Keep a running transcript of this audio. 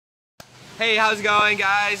Hey, how's it going,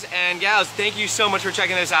 guys and gals? Thank you so much for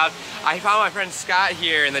checking this out. I found my friend Scott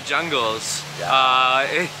here in the jungles.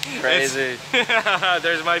 Yeah. Crazy.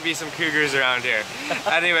 There might be some cougars around here.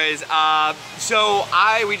 Anyways, so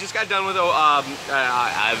we just got done with an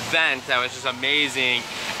event that was just amazing,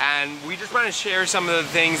 and we just want to share some of the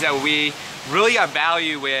things that we really got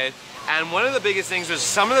value with. And one of the biggest things was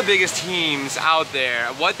some of the biggest teams out there,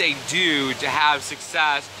 what they do to have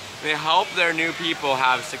success. They help their new people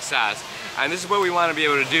have success. And this is what we want to be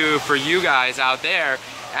able to do for you guys out there.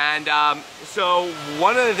 And so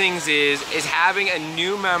one of the things is having a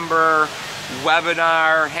new member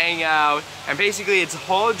webinar, hangout, and basically its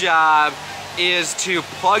whole job is to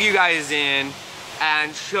plug you guys in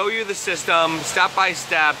and show you the system step by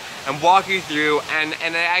step and walk you through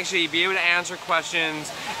and actually be able to answer questions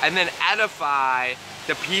and then edify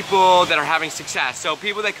the people that are having success. So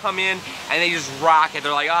people that come in and they just rock it.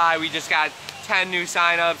 They're like, we just got 10 new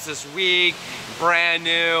signups this week, brand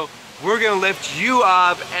new. We're gonna lift you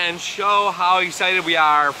up and show how excited we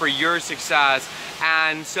are for your success.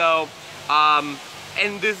 And so,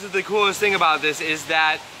 and this is the coolest thing about this is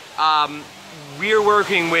that we're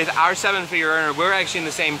working with our 7-figure earner. We're actually in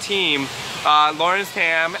the same team, Lawrence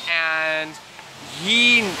Tam, and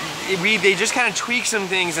they just kind of tweaked some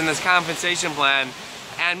things in this compensation plan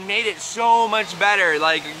and made it so much better.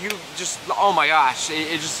 Like, you just, oh my gosh,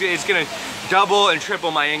 it's gonna double and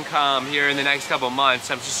triple my income here in the next couple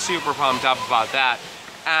months. I'm just super pumped up about that.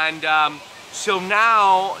 And so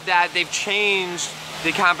now that they've changed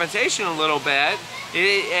the compensation a little bit,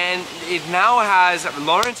 it now has,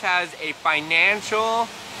 Lawrence has a financial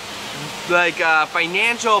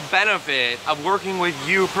benefit of working with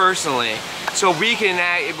you personally. So we can,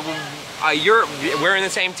 we're in the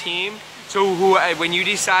same team. So when you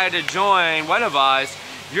decide to join one of us,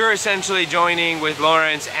 you're essentially joining with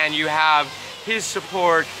Lawrence, and you have his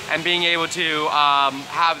support and being able to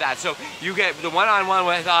have that. So you get the one-on-one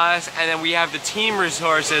with us, and then we have the team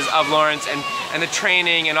resources of Lawrence and the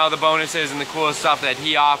training and all the bonuses and the cool stuff that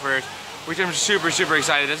he offers, which I'm super, super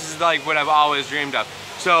excited. This is like what I've always dreamed of.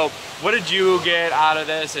 So what did you get out of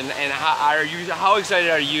this, and how excited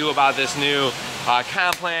are you about this new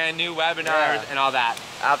comp plan, new webinars, and all that?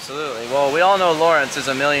 Absolutely. Well, we all know Lawrence is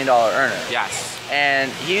 $1 million earner. Yes.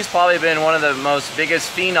 And he's probably been one of the most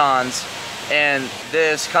biggest phenoms in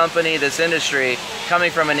this company, this industry,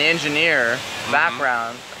 coming from an engineer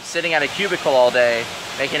background, sitting at a cubicle all day,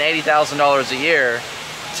 making $80,000 a year,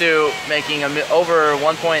 to making over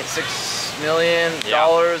 $1.6 million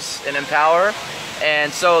in Empower.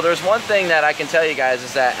 And so there's one thing that I can tell you guys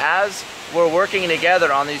is that as we're working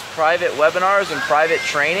together on these private webinars and private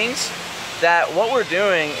trainings, that what we're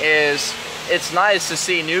doing is, it's nice to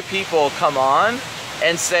see new people come on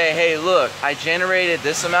and say, hey, look, I generated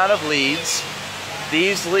this amount of leads.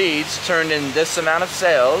 These leads turned in this amount of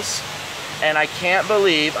sales, and I can't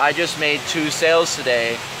believe I just made 2 sales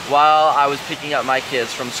today while I was picking up my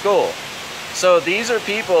kids from school. So these are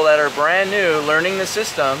people that are brand new, learning the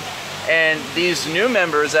system, and these new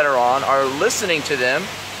members that are on are listening to them,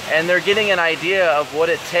 and they're getting an idea of what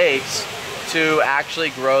it takes to actually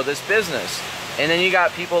grow this business. And then you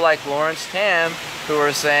got people like Lawrence Tam who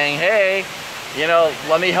are saying, hey,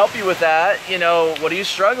 let me help you with that. What are you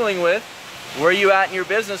struggling with? Where are you at in your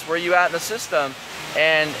business? Where are you at in the system?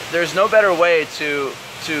 And there's no better way to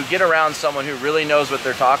get around someone who really knows what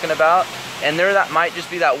they're talking about. And that might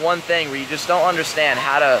just be that one thing where you just don't understand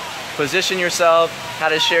how to position yourself, how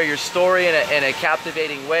to share your story in a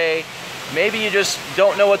captivating way. Maybe you just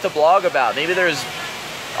don't know what to blog about. Maybe there's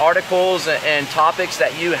articles and topics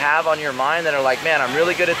that you have on your mind that are like, man, I'm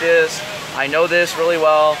really good at this. I know this really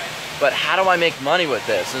well, but how do I make money with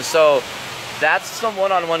this? And so that's some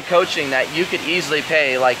one-on-one coaching that you could easily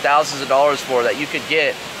pay like thousands of dollars for, that you could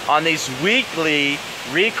get on these weekly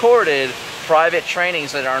recorded private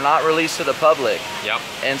trainings that are not released to the public. Yep.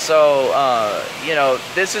 And so,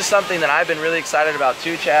 this is something that I've been really excited about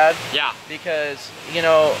too, Chad. Yeah. Because,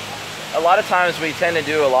 a lot of times we tend to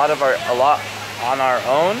do a lot on our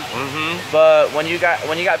own. But when you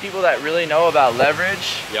got people that really know about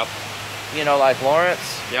leverage, like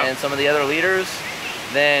Lawrence and some of the other leaders,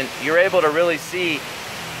 then you're able to really see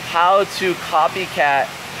how to copycat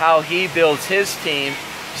how he builds his team,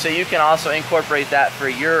 so you can also incorporate that for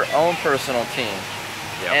your own personal team.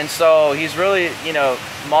 And so he's really,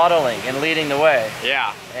 modeling and leading the way.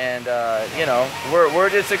 Yeah. And we're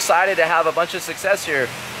just excited to have a bunch of success here.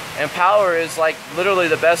 Empower is like literally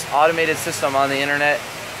the best automated system on the internet,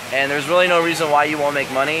 and there's really no reason why you won't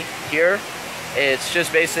make money here. It's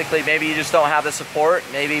just basically, maybe you just don't have the support,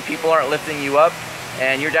 maybe people aren't lifting you up,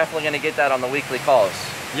 and you're definitely going to get that on the weekly calls.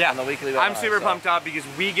 Yeah, on the weekly webinars. I'm super pumped up because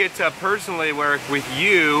we get to personally work with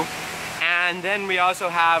you, and then we also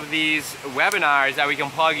have these webinars that we can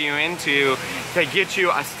plug you into to get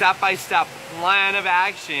you a step-by-step plan of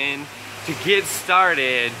action to get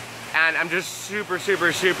started. And I'm just super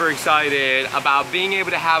excited about being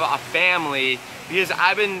able to have a family, because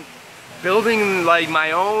I've been building like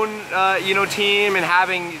my own you know, team, and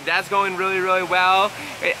having that's going really well.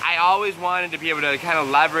 I always wanted to be able to kind of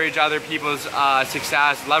leverage other people's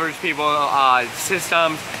success, leverage people's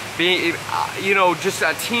systems, being you know, just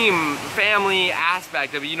a team family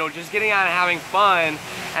aspect of, you know, just getting on and having fun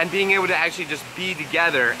and being able to actually just be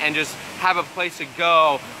together and just have a place to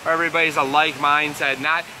go where everybody's a like mindset,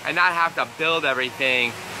 and not have to build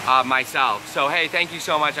everything myself. So hey, thank you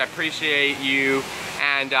so much. I appreciate you,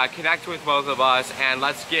 and connect with both of us, and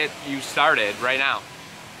let's get you started right now.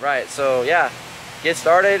 Right, so yeah, get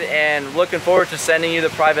started, and looking forward to sending you the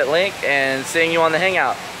private link and seeing you on the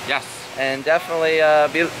Hangout. Yes. And definitely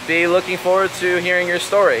be looking forward to hearing your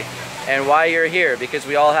story and why you're here, because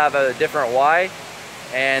we all have a different why,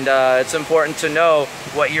 and it's important to know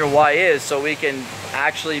what your why is so we can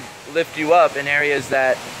actually lift you up in areas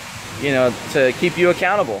that, you know, to keep you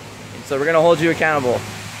accountable. So we're gonna hold you accountable.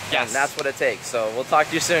 Yes. And that's what it takes. So we'll talk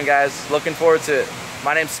to you soon, guys. Looking forward to it.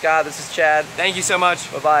 My name's Scott, this is Chad. Thank you so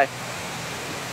much. Bye-bye.